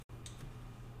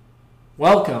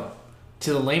Welcome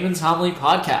to the Layman's Homily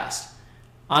Podcast.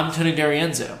 I'm Tony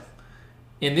D'Arienzo.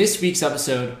 In this week's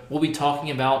episode, we'll be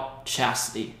talking about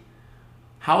chastity.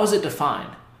 How is it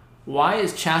defined? Why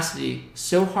is chastity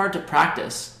so hard to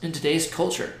practice in today's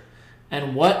culture?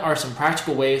 And what are some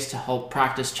practical ways to help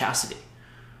practice chastity?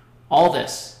 All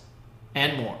this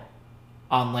and more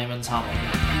on Layman's Homily.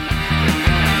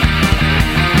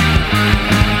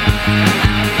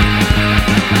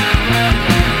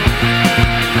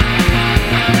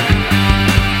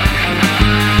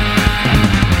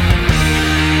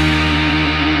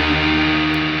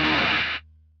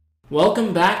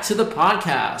 Welcome back to the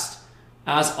podcast.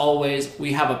 As always,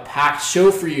 we have a packed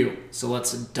show for you, so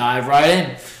let's dive right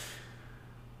in.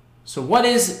 So what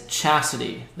is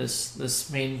chastity,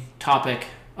 this main topic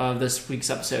of this week's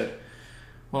episode?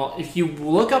 Well, if you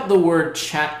look up the word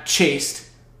chaste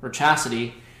or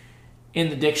chastity in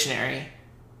the dictionary,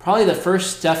 probably the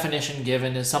first definition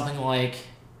given is something like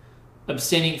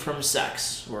abstaining from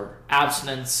sex or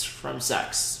abstinence from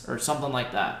sex or something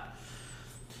like that.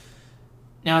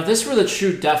 Now, if this were the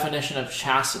true definition of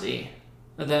chastity,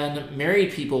 then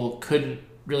married people couldn't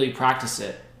really practice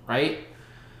it, right?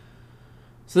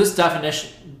 So this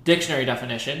dictionary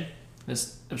definition,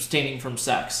 this abstaining from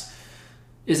sex,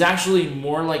 is actually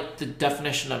more like the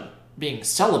definition of being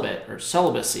celibate or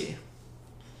celibacy,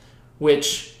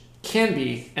 which can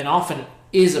be and often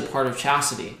is a part of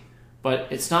chastity, but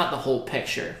it's not the whole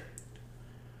picture.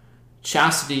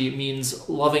 Chastity means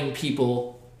loving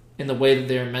people in the way that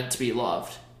they're meant to be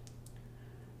loved.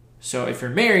 So if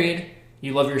you're married,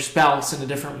 you love your spouse in a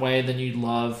different way than you'd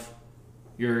love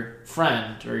your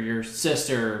friend or your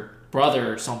sister or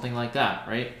brother or something like that,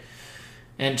 right?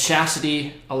 And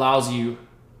chastity allows you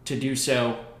to do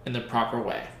so in the proper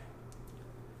way.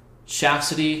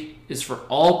 Chastity is for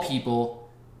all people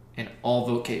and all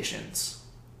vocations.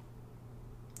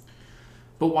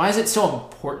 But why is it so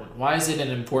important? Why is it an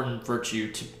important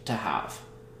virtue to have?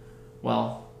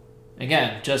 Well,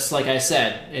 again, just like I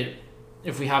said,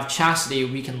 if we have chastity,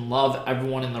 we can love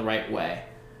everyone in the right way.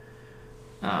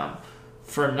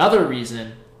 For another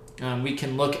reason, we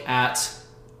can look at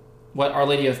what Our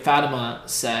Lady of Fatima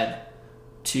said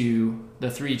to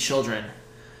the three children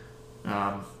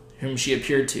whom she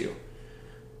appeared to.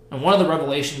 And one of the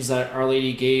revelations that Our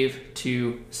Lady gave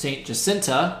to Saint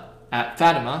Jacinta at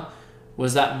Fatima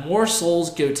was that more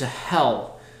souls go to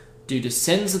hell due to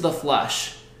sins of the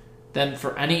flesh than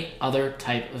for any other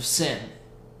type of sin.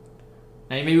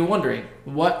 Now you may be wondering,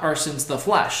 what are sins of the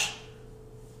flesh?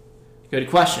 Good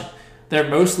question. They're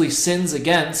mostly sins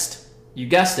against, you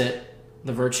guessed it,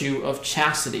 the virtue of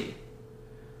chastity.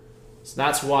 So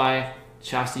that's why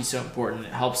chastity is so important.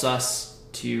 It helps us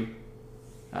to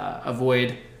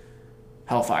avoid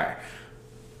hellfire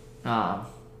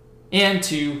and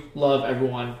to love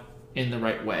everyone in the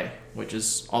right way, which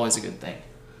is always a good thing.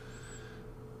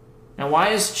 Now, why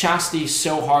is chastity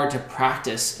so hard to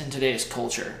practice in today's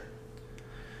culture?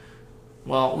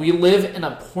 Well, we live in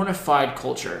a pornified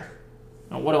culture.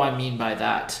 Now, what do I mean by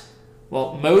that?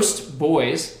 Well, most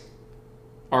boys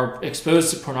are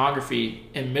exposed to pornography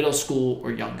in middle school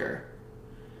or younger.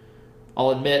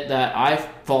 I'll admit that I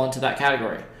fall into that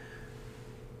category.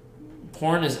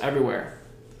 Porn is everywhere.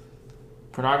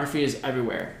 Pornography is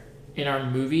everywhere. In our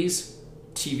movies,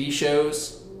 TV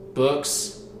shows,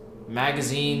 books,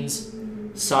 magazines,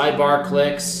 sidebar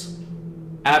clicks,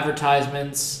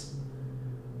 advertisements,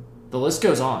 the list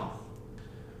goes on.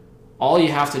 All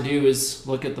you have to do is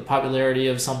look at the popularity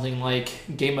of something like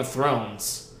Game of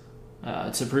Thrones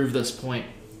to prove this point.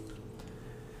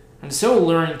 And so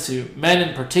alluring to men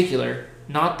in particular,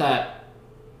 not that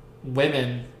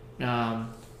women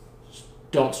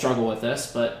don't struggle with this,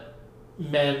 but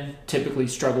men typically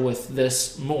struggle with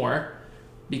this more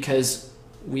because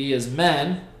we as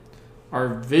men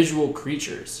are visual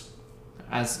creatures.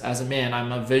 As a man,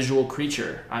 I'm a visual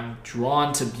creature. I'm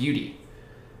drawn to beauty.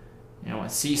 I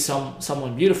see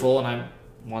someone beautiful and I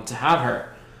want to have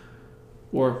her.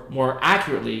 Or more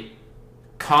accurately,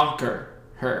 conquer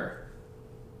her.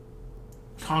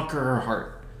 Conquer her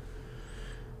heart.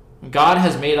 God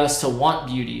has made us to want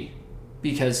beauty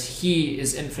because He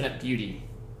is infinite beauty.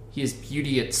 He is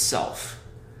beauty itself.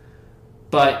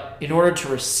 But in order to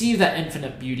receive that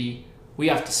infinite beauty, we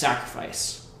have to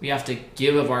sacrifice. We have to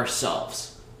give of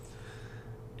ourselves.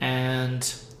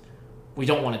 And we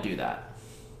don't want to do that.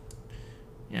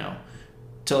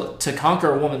 To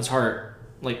conquer a woman's heart,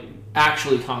 like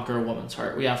actually conquer a woman's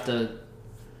heart, we have to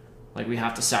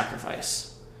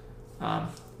sacrifice.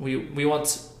 We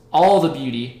want all the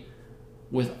beauty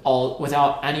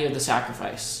without any of the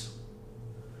sacrifice.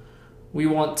 We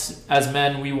want, as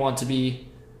men, we want to be,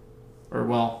 or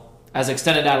well, as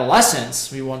extended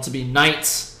adolescents, we want to be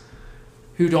knights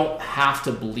who don't have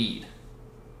to bleed.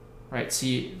 Right?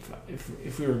 See,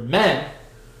 if we were men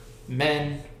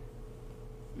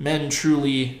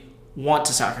truly want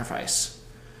to sacrifice.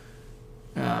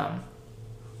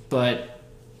 But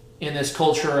in this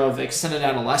culture of extended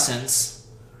adolescence,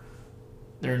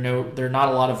 there are not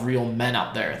a lot of real men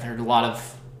out there. There are a lot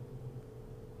of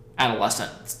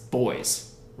adolescent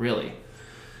boys, really.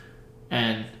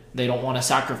 And they don't want to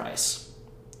sacrifice.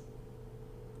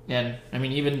 And I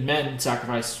mean, even men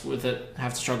sacrifice with it,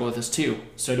 have to struggle with this too.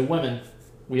 So do women.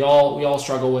 We all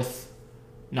struggle with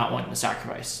not wanting to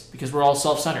sacrifice because we're all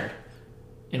self-centered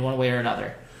in one way or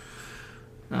another.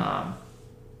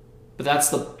 But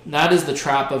that is the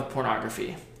trap of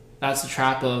pornography. That's the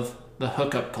trap of the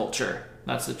hookup culture.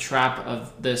 That's the trap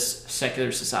of this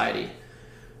secular society.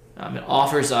 It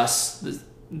offers us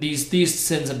these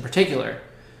sins in particular.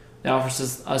 It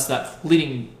offers us that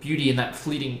fleeting beauty and that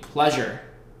fleeting pleasure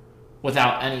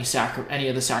without any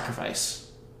of the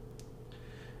sacrifice.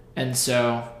 And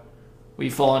so we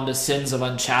fall into sins of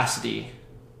unchastity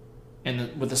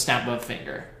with a snap of a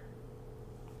finger.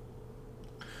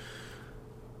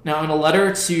 Now, in a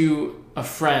letter to a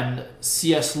friend,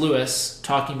 C.S. Lewis,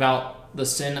 talking about the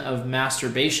sin of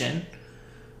masturbation,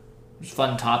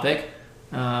 fun topic.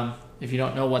 If you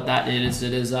don't know what that is,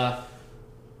 it is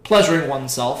pleasuring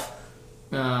oneself.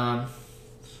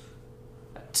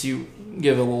 To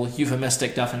give a little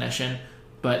euphemistic definition,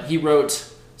 but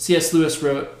C.S. Lewis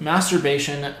wrote,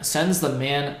 "Masturbation sends the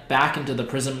man back into the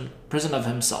prison of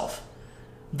himself,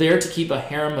 there to keep a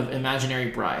harem of imaginary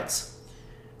brides.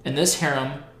 And this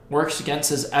harem works against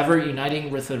his ever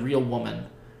uniting with a real woman,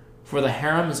 for the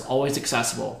harem is always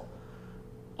accessible,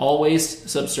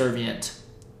 always subservient,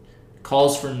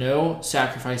 calls for no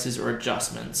sacrifices or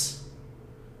adjustments,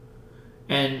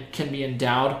 and can be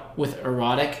endowed with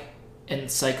erotic and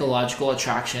psychological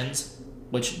attractions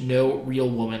which no real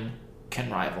woman can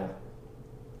rival."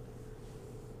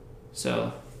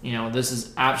 So, this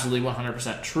is absolutely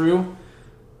 100% true.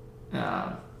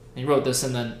 He wrote this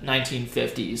in the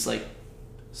 1950s, like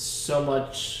so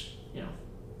much,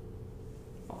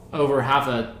 over half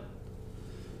a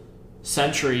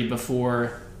century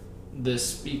before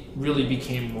this really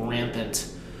became rampant.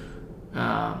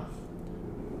 And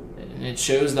it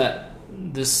shows that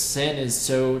this sin is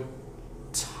so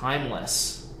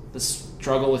timeless. The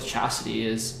struggle with chastity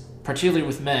is, particularly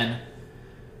with men,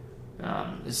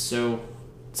 is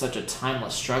such a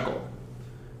timeless struggle.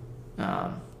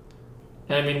 And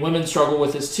I mean, women struggle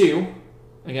with this too.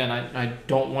 Again, I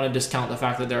don't want to discount the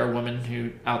fact that there are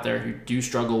women out there who do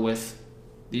struggle with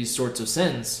these sorts of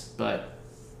sins, but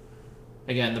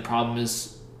again, the problem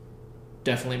is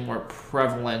definitely more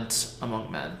prevalent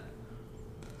among men.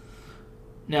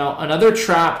 Now, another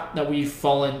trap that we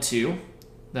fall into,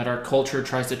 that our culture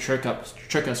tries to trick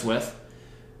us with,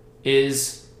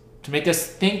 is to make us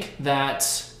think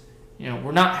that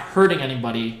we're not hurting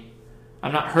anybody.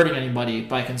 I'm not hurting anybody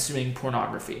by consuming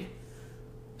pornography,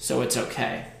 so it's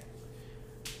okay.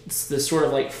 It's this sort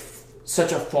of like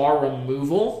such a far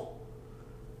removal.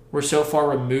 We're so far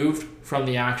removed from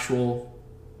the actual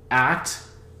act,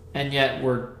 and yet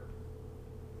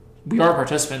we are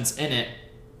participants in it,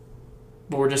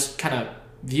 but we're just kind of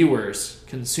viewers,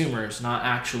 consumers, not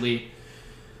actually,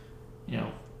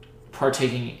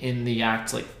 partaking in the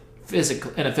act like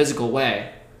in a physical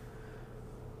way.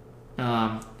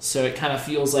 So it kind of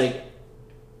feels like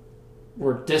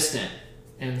we're distant,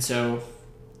 and so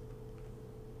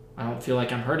I don't feel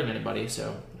like I'm hurting anybody,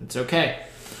 so it's okay.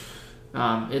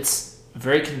 It's a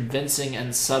very convincing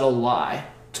and subtle lie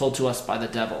told to us by the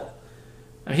devil.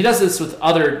 Now, he does this with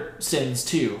other sins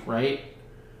too, right?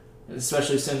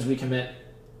 Especially sins we commit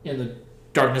in the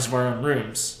darkness of our own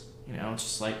rooms. It's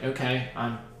just like, okay,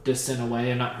 I'm distant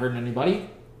away, I'm not hurting anybody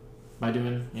by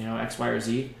doing, X, Y, or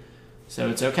Z, so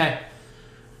it's okay.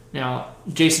 Now,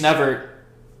 Jason Everett,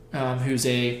 who's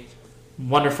a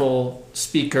wonderful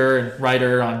speaker and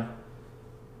writer on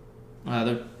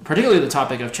particularly the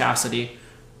topic of chastity,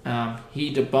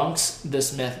 he debunks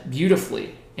this myth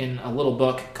beautifully in a little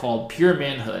book called Pure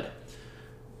Manhood,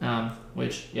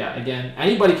 which, again,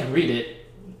 anybody can read it.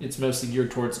 It's mostly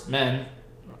geared towards men,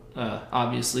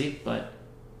 obviously, but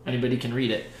anybody can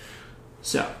read it.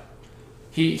 So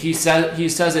he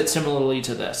says it similarly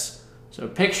to this. So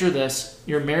picture this: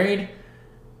 you're married.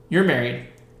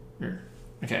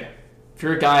 Okay. If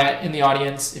you're a guy in the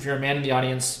audience, if you're a man in the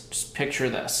audience, just picture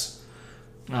this: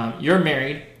 you're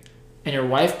married, and your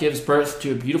wife gives birth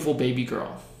to a beautiful baby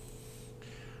girl.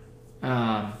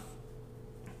 And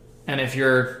if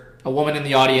you're a woman in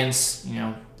the audience,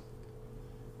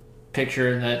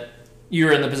 picture that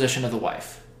you're in the position of the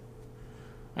wife,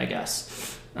 I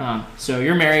guess. So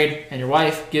you're married, and your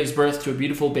wife gives birth to a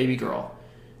beautiful baby girl.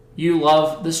 You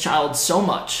love this child so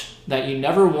much that you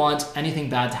never want anything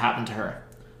bad to happen to her.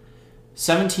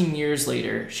 17 years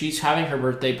later, she's having her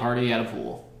birthday party at a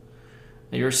pool.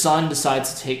 Your son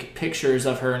decides to take pictures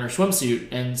of her in her swimsuit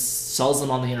and sells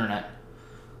them on the internet.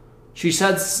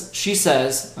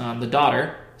 The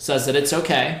daughter says that it's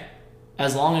okay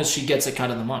as long as she gets a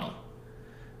cut of the money.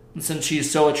 And since she is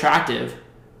so attractive,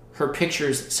 her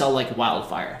pictures sell like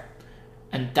wildfire.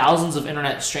 And thousands of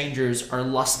internet strangers are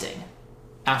lusting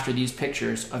after these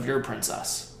pictures of your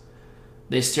princess.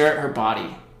 They stare at her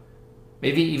body,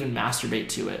 maybe even masturbate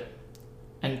to it,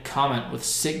 and comment with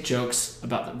sick jokes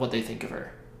about what they think of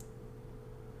her.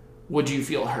 Would you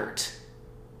feel hurt?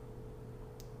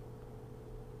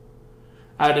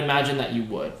 I would imagine that you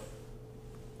would.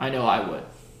 I know I would.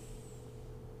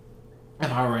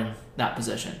 If I were in that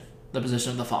position, the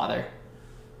position of the father.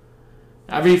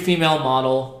 Every female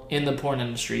model in the porn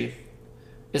industry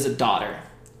is a daughter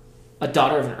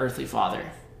of an earthly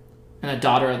father, and a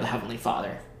daughter of the Heavenly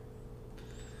Father.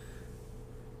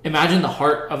 Imagine the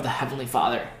heart of the Heavenly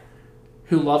Father,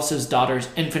 who loves his daughters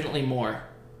infinitely more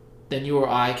than you or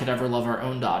I could ever love our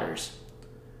own daughters.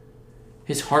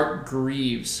 His heart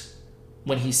grieves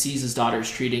when he sees his daughters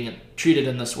treated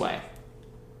in this way.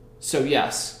 So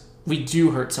yes, we do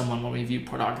hurt someone when we view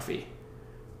pornography.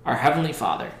 Our Heavenly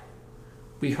Father.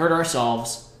 We hurt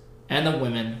ourselves and the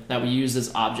women that we use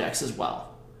as objects as well.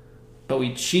 But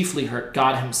we chiefly hurt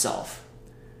God himself.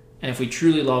 And if we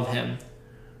truly love him,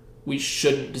 we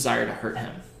shouldn't desire to hurt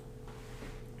him.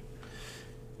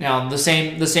 Now, the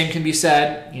same can be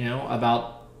said,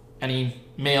 about any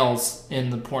males in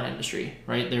the porn industry,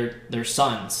 right? They're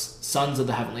sons of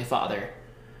the Heavenly Father.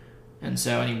 And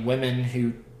so any women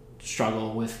who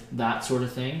struggle with that sort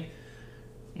of thing,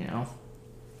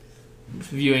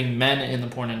 viewing men in the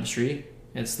porn industry,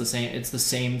 it's the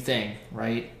same thing,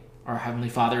 right? Our Heavenly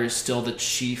Father is still the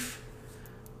chief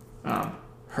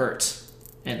hurt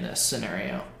in this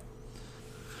scenario.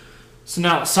 So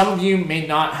now, some of you may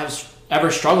not have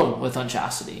ever struggled with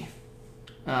unchastity.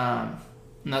 And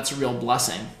that's a real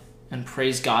blessing. And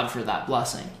praise God for that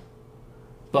blessing.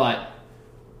 But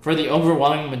for the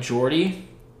overwhelming majority,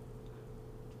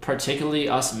 particularly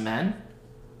us men,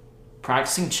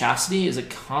 practicing chastity is a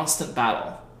constant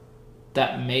battle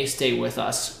that may stay with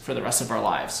us for the rest of our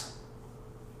lives.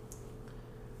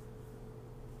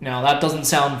 Now, that doesn't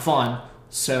sound fun,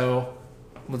 so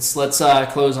let's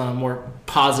close on a more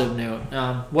positive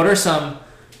note. What are some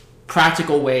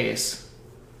practical ways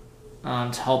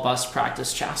to help us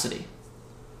practice chastity?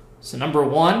 So number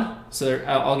one,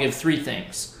 I'll give 3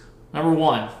 things. Number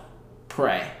 1,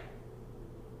 pray.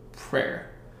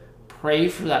 Prayer. Pray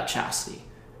for that chastity.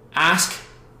 Ask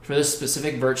for this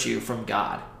specific virtue from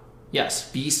God.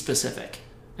 Yes, be specific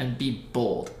and be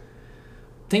bold.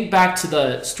 Think back to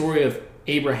the story of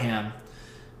Abraham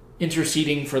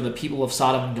interceding for the people of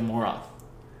Sodom and Gomorrah.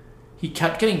 He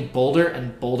kept getting bolder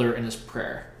and bolder in his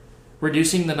prayer,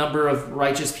 reducing the number of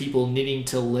righteous people needing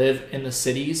to live in those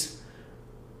cities,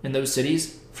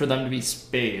 for them to be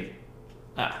spared.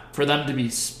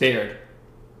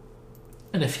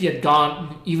 And if he had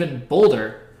gone even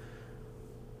bolder,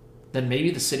 then maybe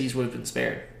the cities would have been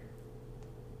spared.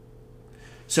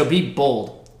 So be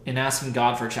bold in asking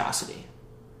God for chastity.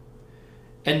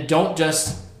 And don't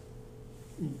just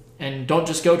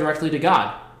go directly to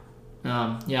God.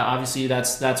 Obviously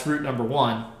that's route number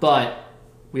 1, but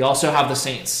we also have the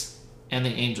saints and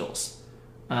the angels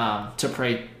to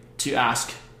pray, to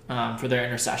ask for their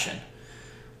intercession.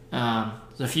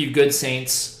 There's a few good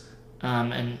saints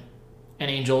and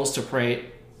angels to pray,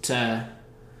 to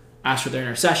ask for their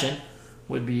intercession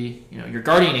would be, your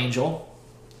guardian angel.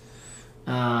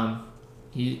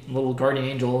 Little guardian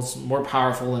angel is more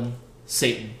powerful than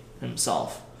Satan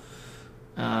himself.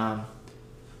 So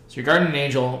your guardian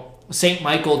angel, Saint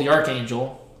Michael the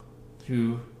Archangel,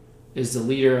 who is the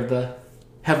leader of the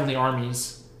heavenly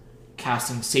armies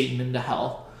casting Satan into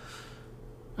hell.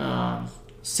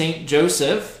 Saint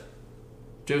Joseph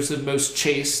most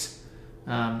chaste,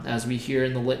 as we hear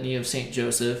in the litany of Saint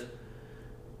Joseph,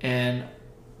 and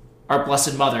our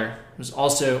Blessed Mother, who's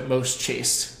also most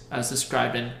chaste, as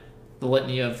described in the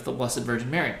litany of the Blessed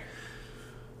Virgin Mary.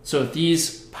 So if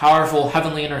these powerful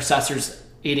heavenly intercessors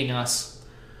aiding us,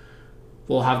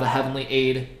 we'll have the heavenly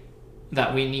aid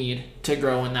that we need to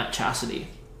grow in that chastity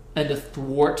and to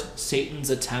thwart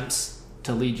Satan's attempts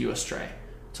to lead us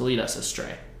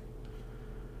astray.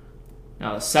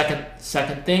 Now the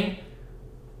second thing,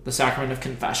 the sacrament of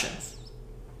confession.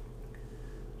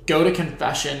 Go to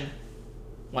confession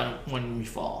when we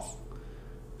fall.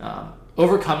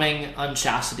 Overcoming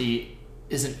unchastity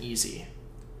isn't easy.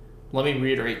 Let me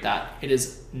reiterate that. It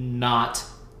is not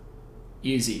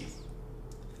easy.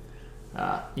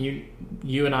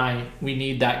 You and I, we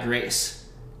need that grace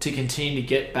to continue to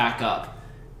get back up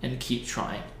and keep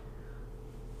trying.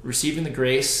 Receiving the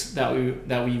grace that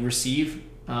we receive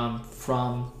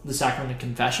from the sacrament of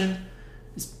confession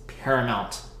is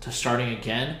paramount to starting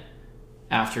again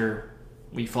after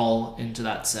we fall into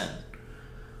that sin.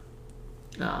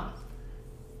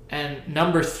 And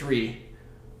number 3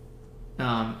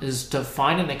 is to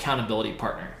find an accountability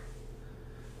partner.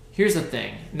 Here's the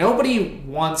thing. Nobody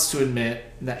wants to admit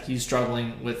that he's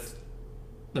struggling with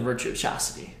the virtue of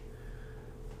chastity.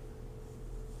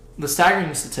 The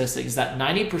staggering statistic is that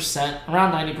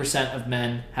around 90% of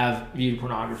men have viewed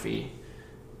pornography,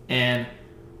 and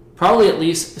probably at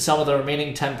least some of the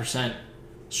remaining 10%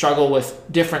 struggle with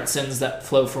different sins that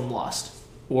flow from lust,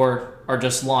 or are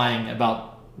just lying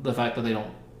about the fact that they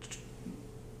don't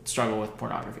struggle with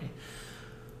pornography.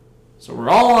 So we're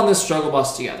all on this struggle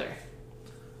bus together,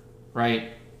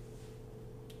 right?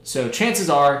 So chances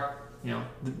are,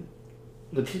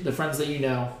 the friends that you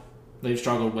know, they've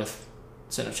struggled with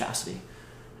sin of chastity.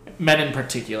 Men in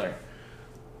particular.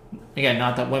 Again,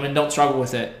 not that women don't struggle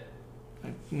with it. I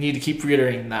need to keep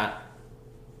reiterating that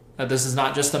this is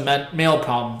not just a male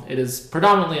problem. It is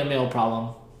predominantly a male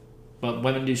problem, but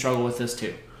women do struggle with this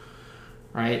too,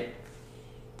 right?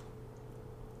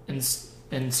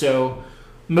 And so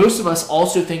most of us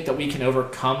also think that we can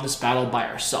overcome this battle by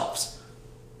ourselves.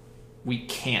 We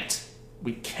can't.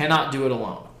 We cannot do it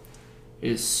alone.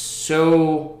 It is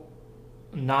so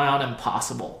nigh on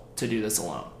impossible to do this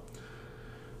alone.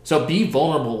 So be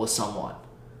vulnerable with someone.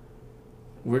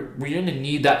 We're going to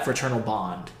need that fraternal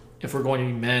bond if we're going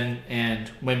to be men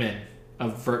and women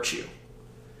of virtue.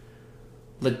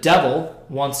 The devil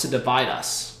wants to divide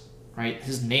us, right?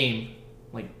 His name,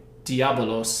 like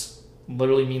diabolos,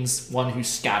 literally means one who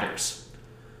scatters.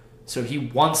 So he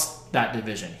wants that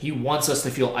division. He wants us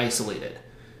to feel isolated.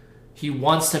 He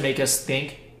wants to make us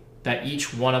think that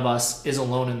each one of us is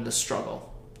alone in the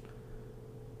struggle.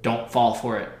 Don't fall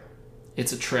for it.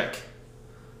 It's a trick.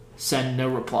 Send no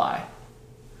reply.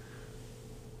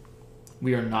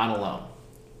 We are not alone.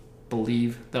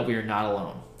 Believe that we are not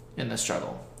alone in the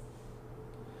struggle.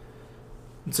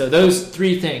 And so those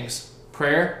 3 things,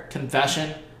 prayer,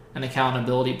 confession, and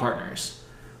accountability partners,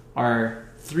 are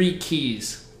 3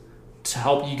 keys to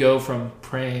help you go from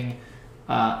praying,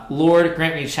 Lord,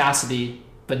 grant me chastity,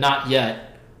 but not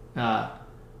yet,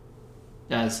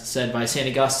 as said by St.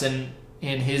 Augustine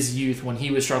in his youth when he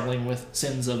was struggling with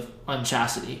sins of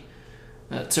unchastity,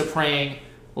 to praying,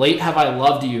 late have I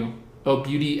loved you, O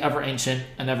beauty ever ancient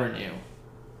and ever new,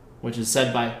 which is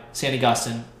said by St.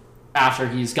 Augustine after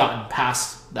he's gotten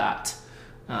past that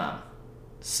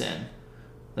sin,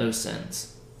 those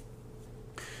sins.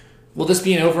 Will this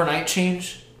be an overnight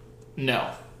change?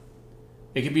 No.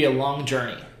 It could be a long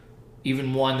journey,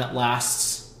 even one that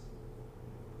lasts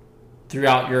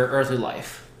throughout your earthly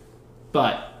life.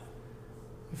 But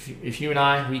if you and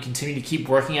I, we continue to keep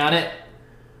working at it,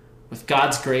 with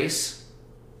God's grace,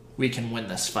 we can win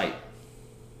this fight.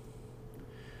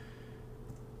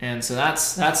 And so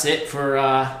that's it for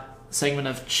a segment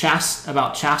of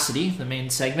about chastity, the main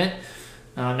segment.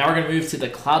 Now we're going to move to the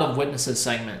Cloud of Witnesses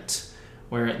segment,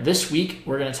 where this week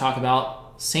we're going to talk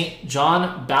about Saint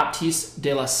John Baptiste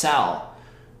de la Salle,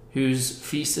 whose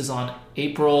feast is on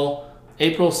April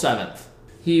 7th.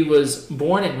 He was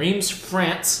born in Reims,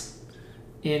 France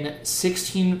in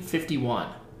 1651.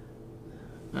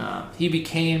 He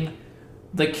became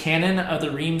the canon of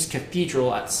the Reims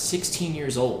Cathedral at 16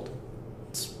 years old.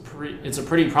 It's a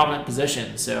pretty prominent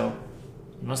position, so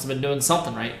he must have been doing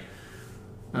something right.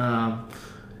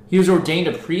 He was ordained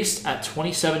a priest at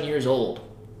 27 years old.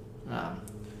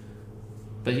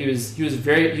 But he was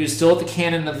still at the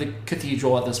canon of the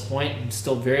cathedral at this point, and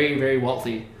still very, very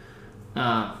wealthy.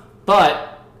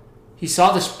 But he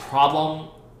saw this problem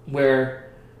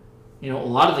where, a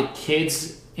lot of the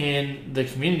kids in the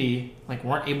community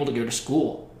weren't able to go to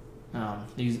school.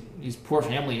 These poor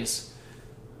families,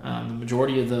 the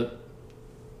majority of the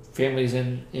families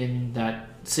in that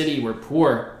city were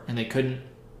poor, and they couldn't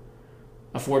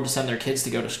afford to send their kids to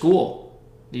go to school.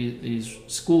 These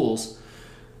schools.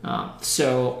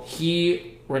 So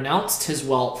he renounced his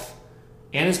wealth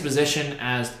and his position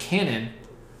as canon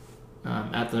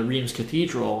at the Reims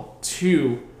Cathedral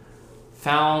to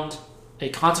found a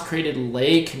consecrated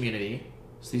lay community.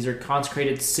 So these are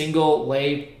consecrated single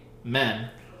lay men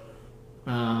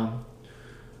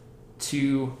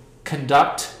to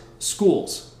conduct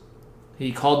schools.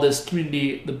 He called this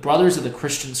community the Brothers of the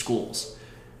Christian Schools.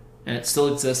 and it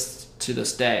still exists to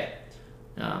this day.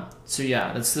 That's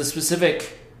the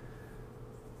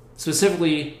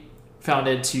specifically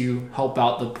founded to help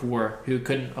out the poor who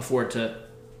couldn't afford to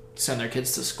send their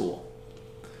kids to school.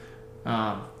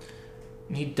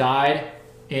 He died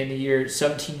in the year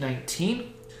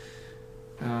 1719,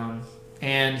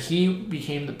 and he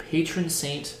became the patron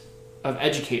saint of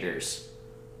educators.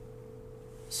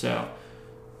 So,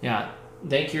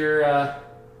 thank your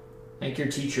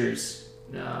teachers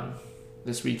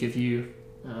this week if you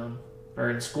are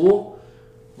in school,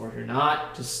 or if you're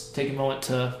not, just take a moment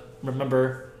to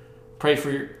pray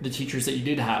for the teachers that you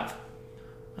do have,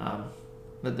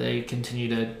 that they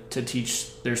continue to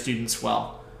teach their students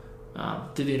well,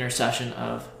 through the intercession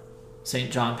of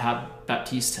Saint John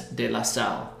Baptiste de la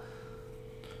Salle.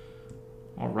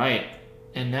 All right,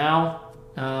 and now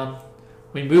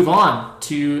we move on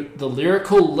to the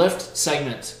Lyrical Lift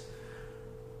segment.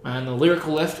 And the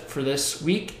Lyrical Lift for this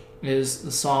week is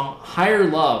the song Higher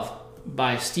Love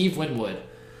by Steve Winwood.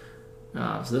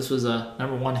 So this was a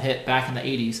number one hit back in the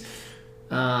 80s.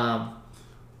 And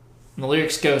the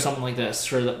lyrics go something like this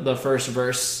for the first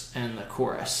verse and the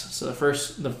chorus. So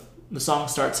the song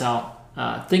starts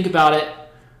out, think about it,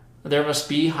 there must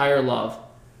be higher love,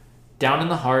 down in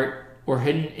the heart or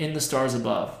hidden in the stars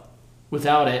above.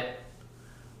 Without it,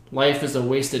 life is a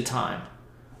wasted time.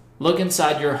 Look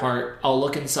inside your heart, I'll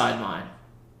look inside mine.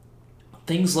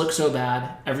 Things look so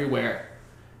bad everywhere.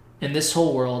 In this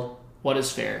whole world, what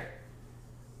is fair?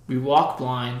 We walk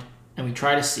blind and we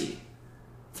try to see,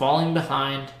 falling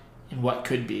behind in what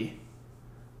could be.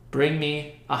 Bring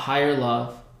me a higher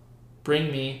love.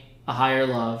 Bring me a higher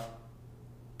love.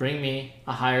 Bring me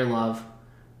a higher love.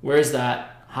 Where's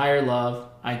that higher love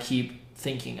I keep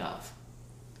thinking of?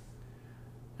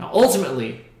 Now,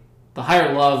 ultimately, the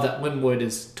higher love that Winwood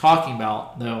is talking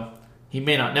about, though he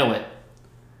may not know it,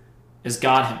 is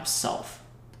God himself.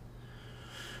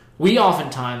 We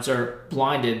oftentimes are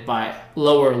blinded by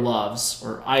lower loves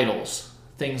or idols,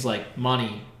 things like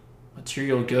money,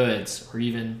 material goods, or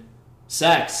even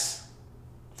sex,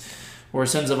 or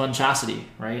sins of unchastity,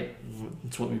 right?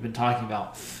 That's what we've been talking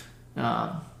about.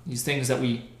 These things that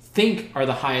we think are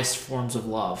the highest forms of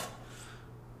love.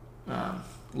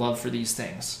 Love for these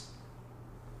things.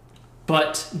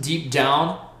 But deep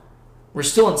down, we're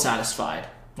still unsatisfied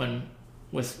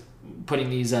with putting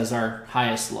these as our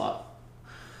highest love.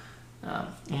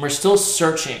 And we're still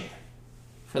searching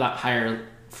for that higher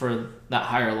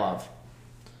love.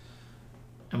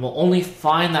 And we'll only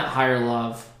find that higher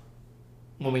love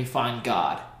when we find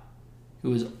God,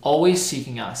 who is always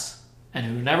seeking us and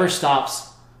who never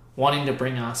stops wanting to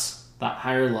bring us that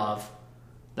higher love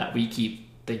that we keep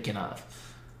thinking of.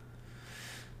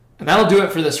 And that'll do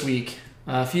it for this week.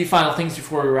 A few final things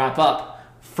before we wrap up.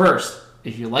 First,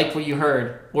 if you liked what you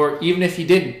heard, or even if you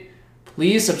didn't,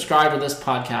 please subscribe to this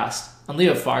podcast and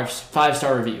leave a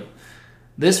five-star review.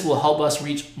 This will help us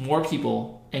reach more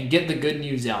people and get the good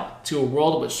news out to a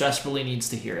world which desperately needs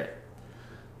to hear it.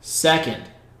 Second,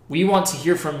 we want to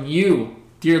hear from you,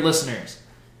 dear listeners.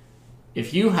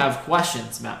 If you have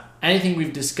questions about anything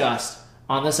we've discussed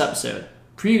on this episode,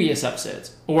 previous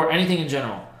episodes, or anything in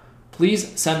general,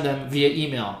 please send them via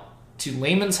email to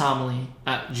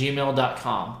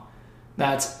laymanshomily@gmail.com.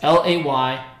 That's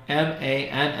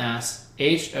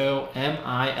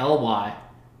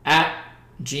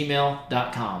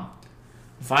laymanshomily@gmail.com.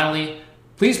 Finally,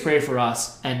 please pray for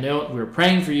us and know we're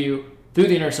praying for you through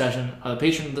the intercession of the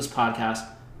patron of this podcast,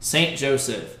 Saint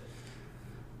Joseph.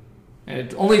 And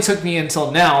it only took me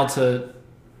until now to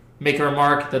make a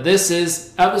remark that this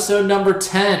is episode number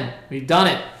 10. We've done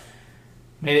it.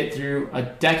 Made it through a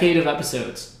decade of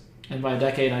episodes. And by a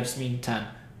decade, I just mean 10,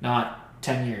 not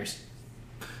 10 years.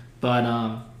 But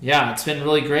it's been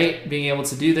really great being able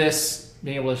to do this,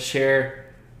 being able to share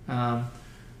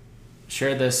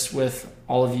this with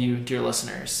all of you, dear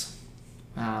listeners.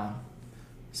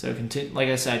 So, like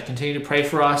I said, continue to pray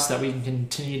for us that we can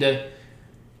continue to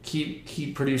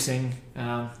keep producing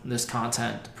this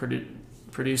content,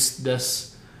 produce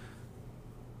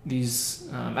these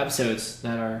episodes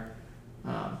that are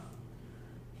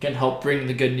can help bring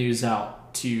the good news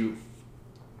out to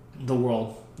the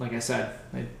world. Like I said,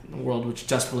 the world which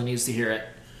desperately needs to hear it.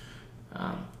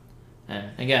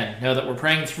 And again, know that we're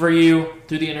praying for you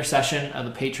through the intercession of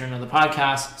the patron of the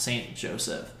podcast, Saint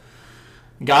Joseph.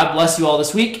 God bless you all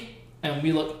this week, and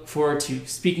we look forward to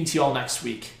speaking to you all next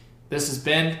week. This has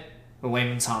been the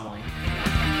Layman's Homily.